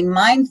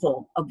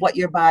of what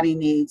your body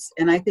needs.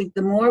 And I think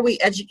the more we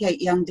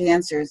educate young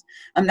dancers,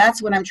 and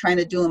that's what I'm trying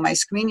to do in my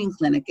screening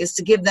clinic, is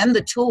to give them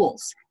the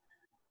tools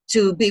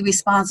to be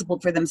responsible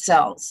for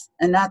themselves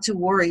and not to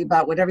worry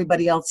about what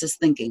everybody else is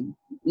thinking.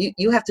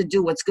 You have to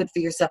do what's good for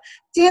yourself.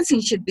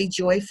 Dancing should be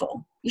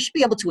joyful. You should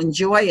be able to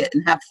enjoy it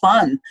and have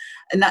fun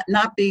and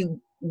not be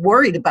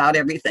worried about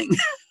everything.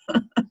 Yes.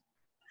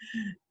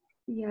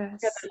 Yeah,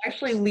 that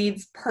actually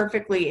leads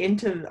perfectly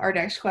into our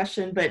next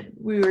question, but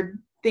we were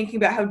thinking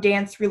about how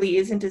dance really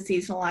isn't a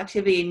seasonal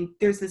activity, and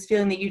there's this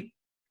feeling that you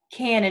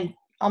can and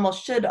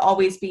almost should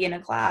always be in a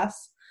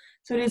class.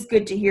 So it is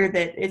good to hear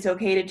that it's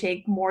okay to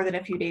take more than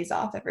a few days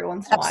off every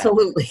once in a while.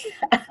 Absolutely.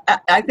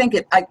 I think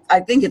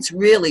it's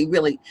really,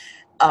 really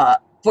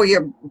for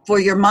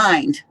your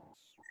mind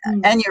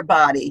and your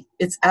body,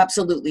 it's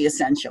absolutely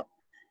essential.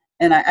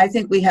 And I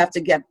think we have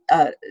to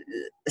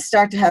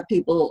start to have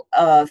people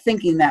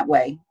thinking that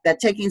way, that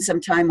taking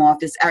some time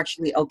off is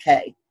actually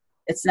okay.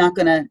 It's not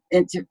going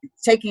to,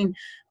 taking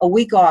a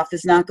week off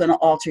is not going to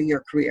alter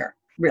your career,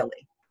 really.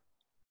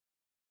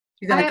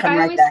 You're going to come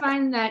right back. I always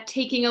find that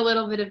taking a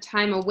little bit of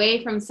time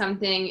away from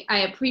something,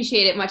 I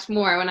appreciate it much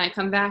more when I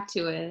come back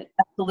to it.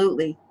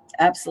 Absolutely.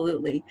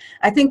 Absolutely.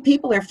 I think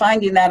people are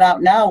finding that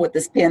out now with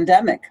this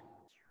pandemic,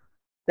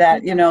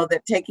 that,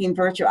 that taking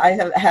virtual, I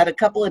have had a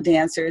couple of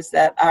dancers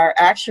that are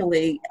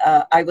actually,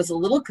 I was a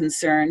little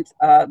concerned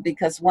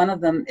because one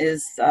of them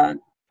is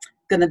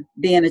going to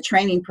be in a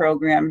training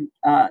program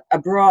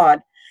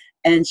abroad,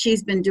 and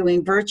she's been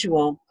doing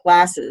virtual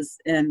classes,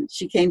 and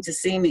she came to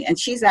see me, and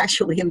she's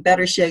actually in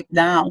better shape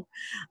now,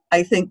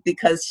 I think,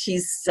 because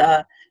she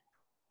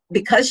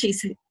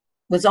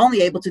was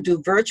only able to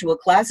do virtual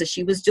classes.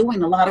 She was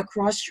doing a lot of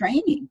cross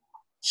training.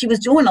 She was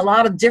doing a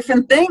lot of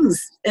different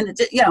things, and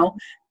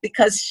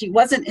because she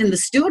wasn't in the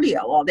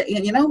studio all day.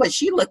 And you know what?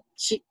 She looked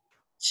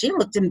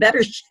in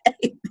better shape.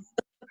 In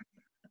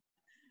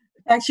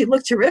fact, she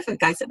looked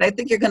terrific. I said, I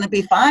think you're going to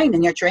be fine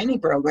in your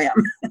training program.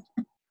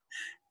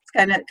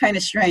 It's kind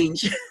of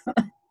strange.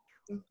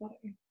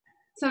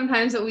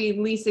 Sometimes what we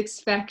least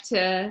expect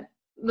the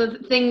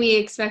thing we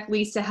expect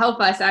least to help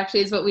us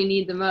actually is what we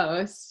need the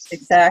most.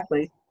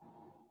 Exactly.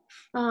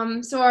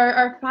 So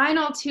our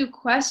final two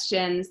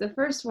questions. The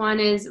first one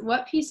is,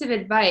 what's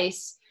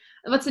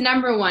the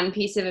number one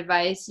piece of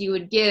advice you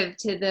would give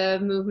to the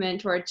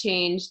movement toward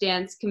change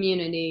dance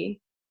community?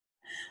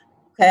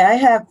 Okay, I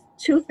have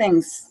two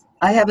things.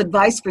 I have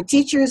advice for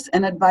teachers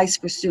and advice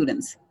for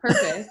students.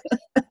 Perfect.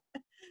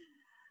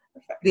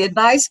 The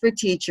advice for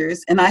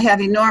teachers, and I have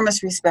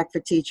enormous respect for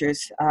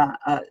teachers,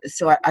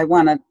 so I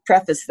want to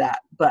preface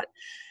that, but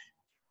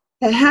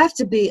they have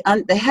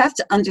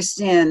to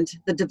understand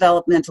the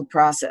developmental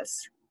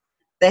process.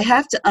 They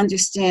have to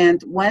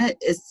understand when it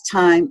is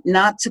time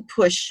not to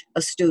push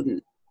a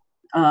student.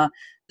 The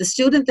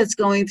student that's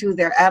going through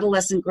their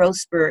adolescent growth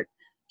spurt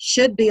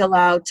should be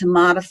allowed to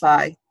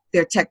modify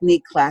their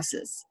technique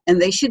classes,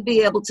 and they should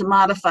be able to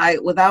modify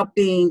it without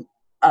being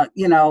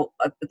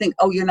think,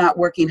 oh, you're not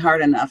working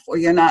hard enough, or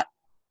you're not,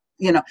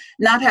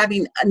 not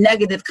having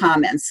negative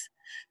comments.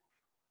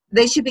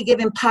 They should be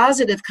given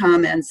positive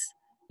comments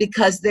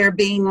because they're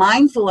being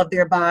mindful of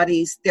their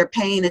bodies. They're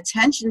paying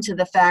attention to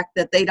the fact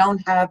that they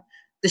don't have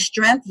the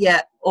strength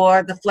yet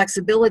or the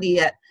flexibility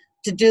yet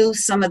to do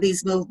some of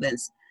these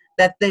movements,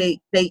 that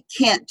they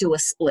can't do a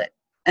split.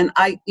 And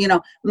I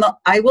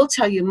will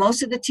tell you,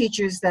 most of the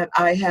teachers that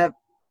I have,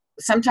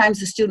 sometimes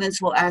the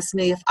students will ask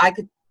me if I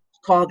could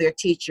call their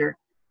teacher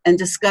and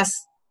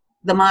discuss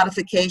the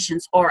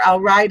modifications, or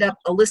I'll write up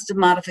a list of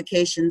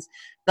modifications.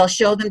 They'll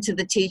show them to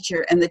the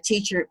teacher, and the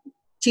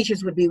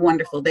teachers would be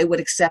wonderful. They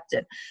would accept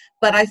it.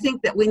 But I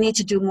think that we need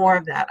to do more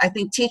of that. I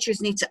think teachers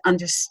need to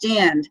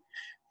understand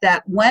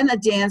that when a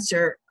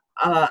dancer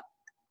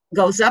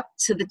goes up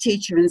to the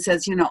teacher and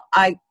says,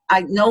 I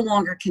no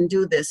longer can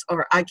do this,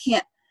 or I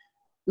can't,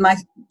 my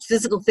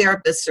physical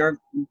therapist or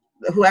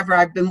whoever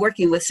I've been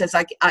working with says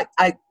I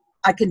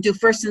can do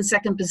first and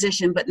second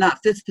position, but not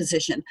fifth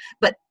position.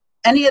 But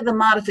any of the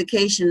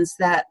modifications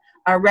that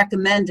are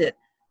recommended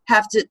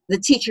the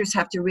teachers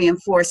have to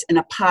reinforce in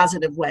a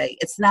positive way.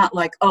 It's not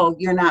like, oh,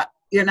 you're not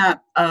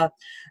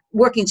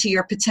working to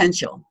your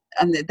potential.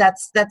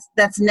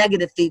 That's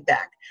negative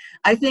feedback.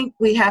 I think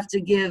we have to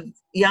give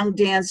young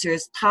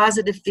dancers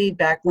positive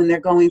feedback when they're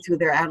going through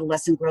their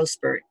adolescent growth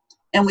spurt.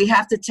 And we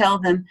have to tell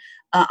them,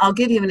 I'll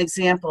give you an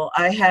example.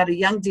 I had a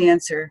young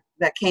dancer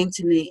that came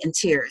to me in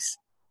tears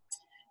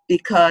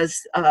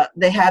because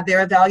they had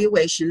their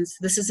evaluations.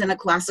 This is in a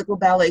classical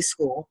ballet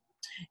school,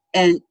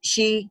 and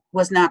she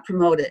was not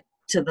promoted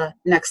to the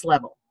next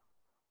level.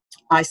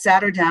 I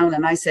sat her down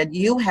and I said,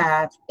 you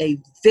have a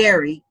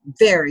very,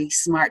 very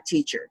smart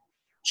teacher.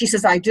 She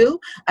says, I do?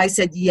 I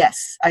said,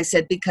 yes. I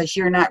said, because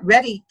you're not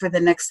ready for the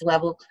next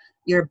level.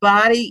 Your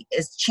body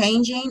is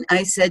changing.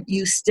 I said,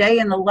 you stay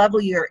in the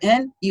level you're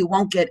in, you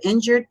won't get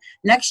injured.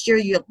 Next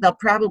year, they'll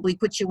probably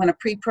put you in a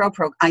pre-pro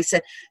program. I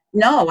said,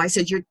 no. I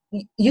said,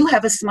 you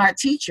have a smart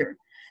teacher.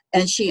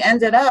 And she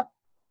ended up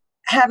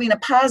having a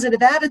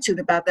positive attitude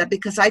about that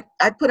because I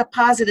put a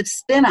positive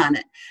spin on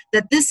it,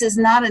 that this is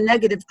not a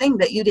negative thing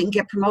that you didn't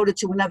get promoted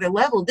to another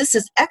level. This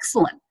is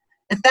excellent.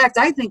 In fact,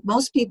 I think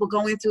most people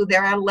going through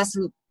their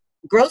adolescent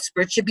growth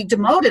spurt should be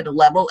demoted a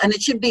level, and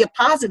it should be a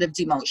positive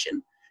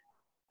demotion.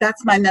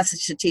 That's my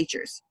message to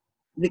teachers,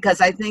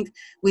 because I think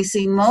we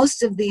see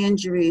most of the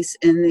injuries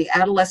in the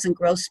adolescent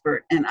growth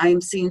spurt, and I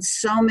am seeing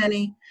so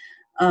many.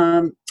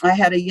 I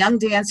had a young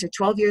dancer,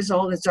 12 years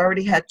old, that's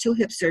already had 2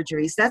 hip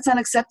surgeries. That's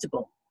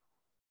unacceptable.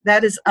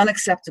 That is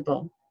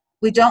unacceptable.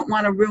 We don't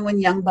want to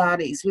ruin young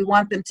bodies. We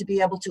want them to be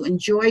able to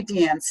enjoy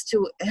dance,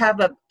 to have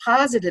a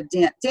positive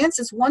dance. Dance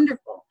is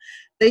wonderful.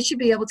 They should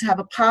be able to have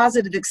a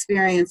positive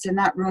experience and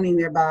not ruining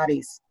their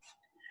bodies.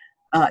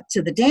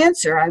 To the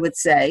dancer, I would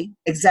say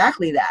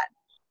exactly that.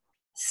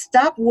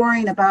 Stop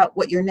worrying about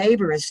what your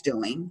neighbor is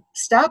doing.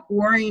 Stop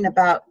worrying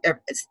about,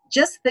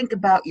 just think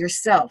about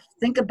yourself.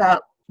 Think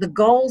about the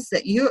goals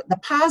the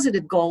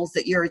positive goals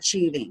that you're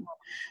achieving.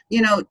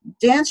 You know,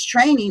 dance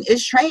training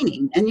is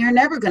training, and you're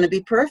never going to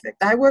be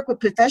perfect. I work with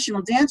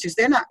professional dancers.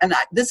 They're not, and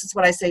this is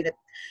what I say to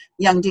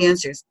young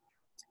dancers.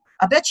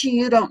 I bet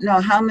you don't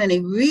know how many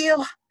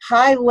real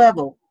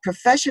high-level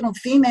professional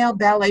female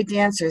ballet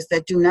dancers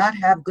that do not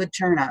have good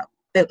turnout.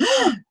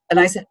 And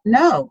I said,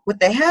 no,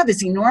 what they have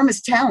is enormous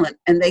talent,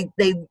 and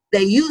they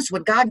use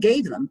what God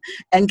gave them.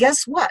 And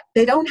guess what?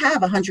 They don't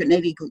have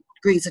 180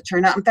 degrees of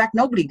turnout. In fact,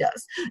 nobody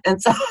does.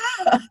 And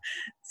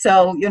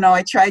so, you know,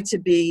 I try to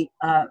be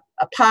a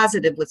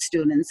positive with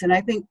students. And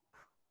I think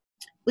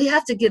we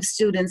have to give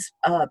students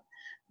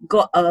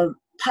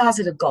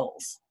positive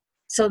goals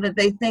so that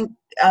they think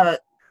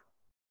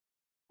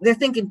they're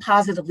thinking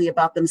positively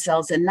about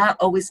themselves and not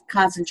always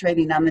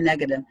concentrating on the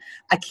negative.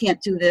 I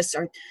can't do this,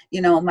 or, you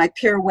know, my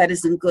pirouette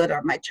isn't good,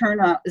 or my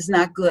turnout is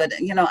not good.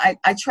 You know,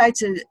 I try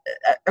to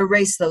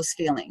erase those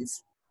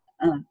feelings.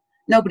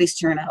 Nobody's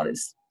turnout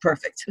is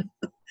perfect,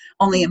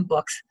 only in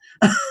books.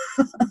 And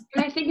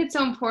I think it's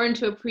so important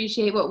to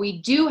appreciate what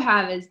we do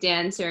have as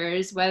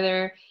dancers,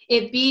 whether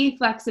it be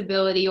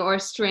flexibility or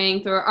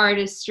strength or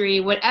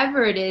artistry,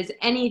 whatever it is,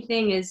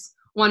 anything is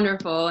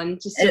wonderful,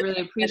 and just to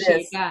really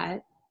appreciate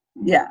that.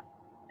 Yeah,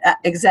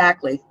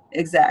 exactly.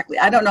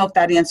 I don't know if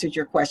that answered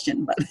your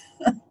question, but.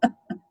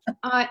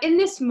 In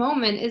this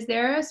moment, is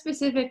there a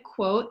specific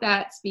quote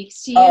that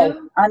speaks to you?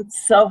 Oh, I'm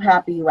so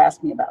happy you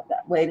asked me about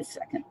that. Wait a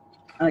second.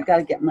 I got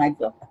to get my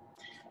book.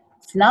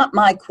 It's not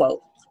my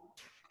quote,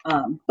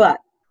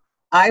 but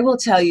I will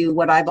tell you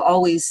what I've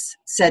always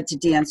said to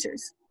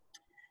dancers.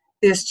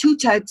 There's 2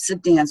 types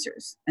of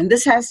dancers, and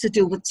this has to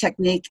do with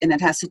technique, and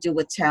it has to do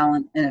with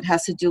talent, and it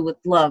has to do with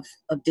love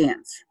of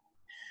dance.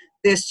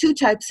 There's 2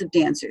 types of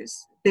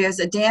dancers. There's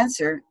a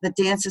dancer that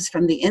dances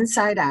from the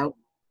inside out.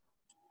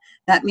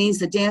 That means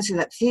the dancer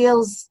that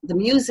feels the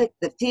music,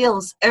 that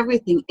feels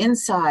everything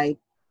inside,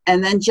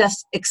 and then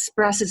just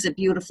expresses it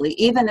beautifully,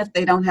 even if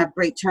they don't have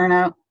great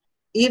turnout,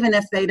 even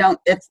if their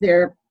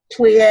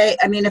plie,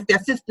 if their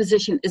 5th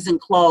position isn't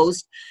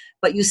closed,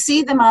 but you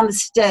see them on the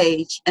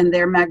stage and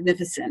they're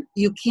magnificent.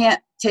 You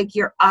can't take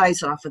your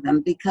eyes off of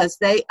them because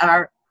they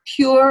are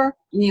pure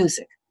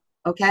music,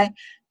 okay?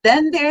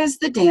 Then there's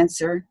the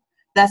dancer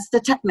that's the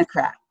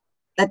technocrat,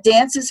 that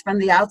dances from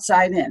the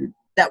outside in,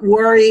 that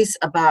worries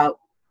about,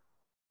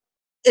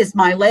 is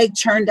my leg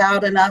turned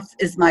out enough?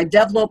 Is my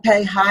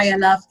développé high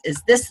enough?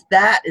 Is this,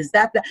 that, is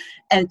that, that?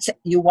 And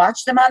you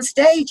watch them on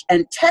stage,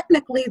 and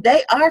technically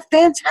they are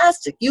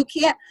fantastic.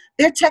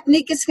 Their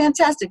technique is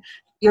fantastic.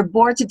 You're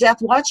bored to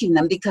death watching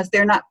them because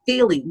they're not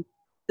feeling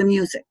the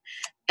music.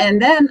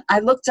 And then I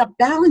looked up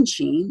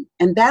Balanchine,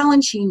 and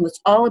Balanchine was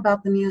all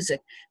about the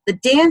music. The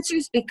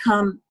dancers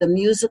become the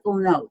musical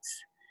notes.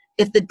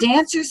 If the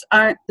dancers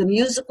aren't the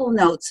musical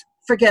notes,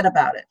 forget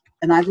about it.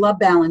 And I love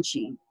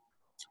Balanchine.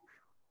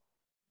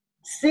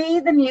 See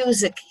the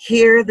music,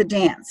 hear the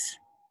dance.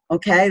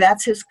 Okay,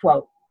 that's his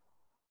quote.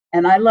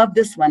 And I love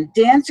this one.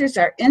 Dancers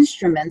are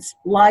instruments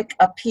like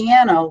a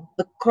piano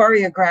the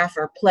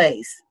choreographer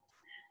plays.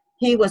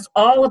 He was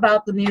all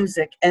about the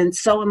music, and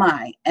so am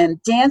I.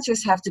 And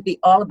dancers have to be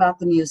all about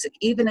the music,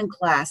 even in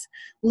class.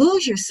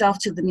 Lose yourself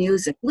to the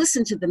music,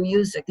 listen to the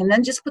music, and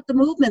then just put the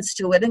movements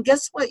to it. And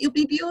guess what? You'll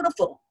be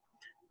beautiful.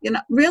 You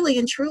know, really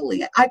and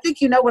truly. I think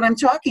you know what I'm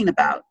talking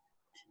about.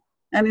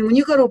 I mean, when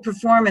you go to a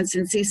performance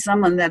and see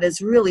someone that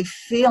is really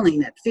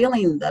feeling it,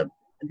 feeling the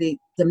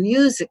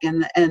music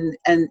and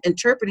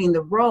interpreting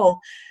the role,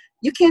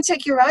 you can't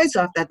take your eyes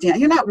off that dance.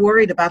 You're not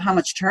worried about how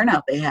much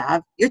turnout they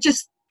have. You're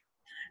just,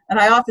 and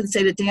I often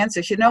say to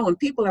dancers, you know, when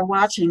people are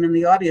watching in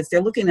the audience,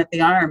 they're looking at the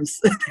arms.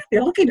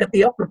 They're looking at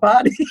the upper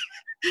body.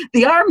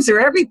 The arms are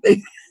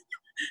everything.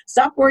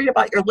 Stop worrying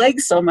about your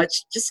legs so much.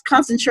 Just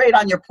concentrate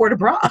on your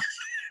port-de-bras.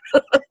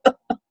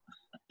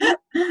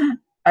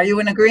 Are you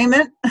in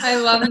agreement? I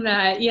love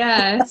that.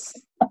 Yes.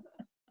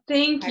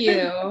 Thank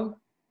you.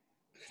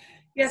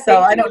 Yes. So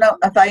I don't know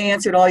if I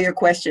answered all your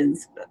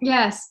questions.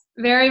 Yes,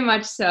 very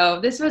much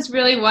so. This was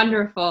really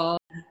wonderful.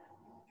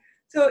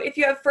 So if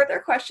you have further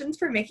questions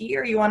for Mickey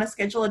or you want to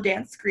schedule a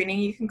dance screening,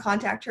 you can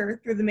contact her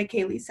through the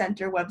McKaylee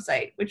Center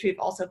website, which we've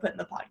also put in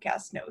the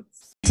podcast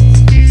notes.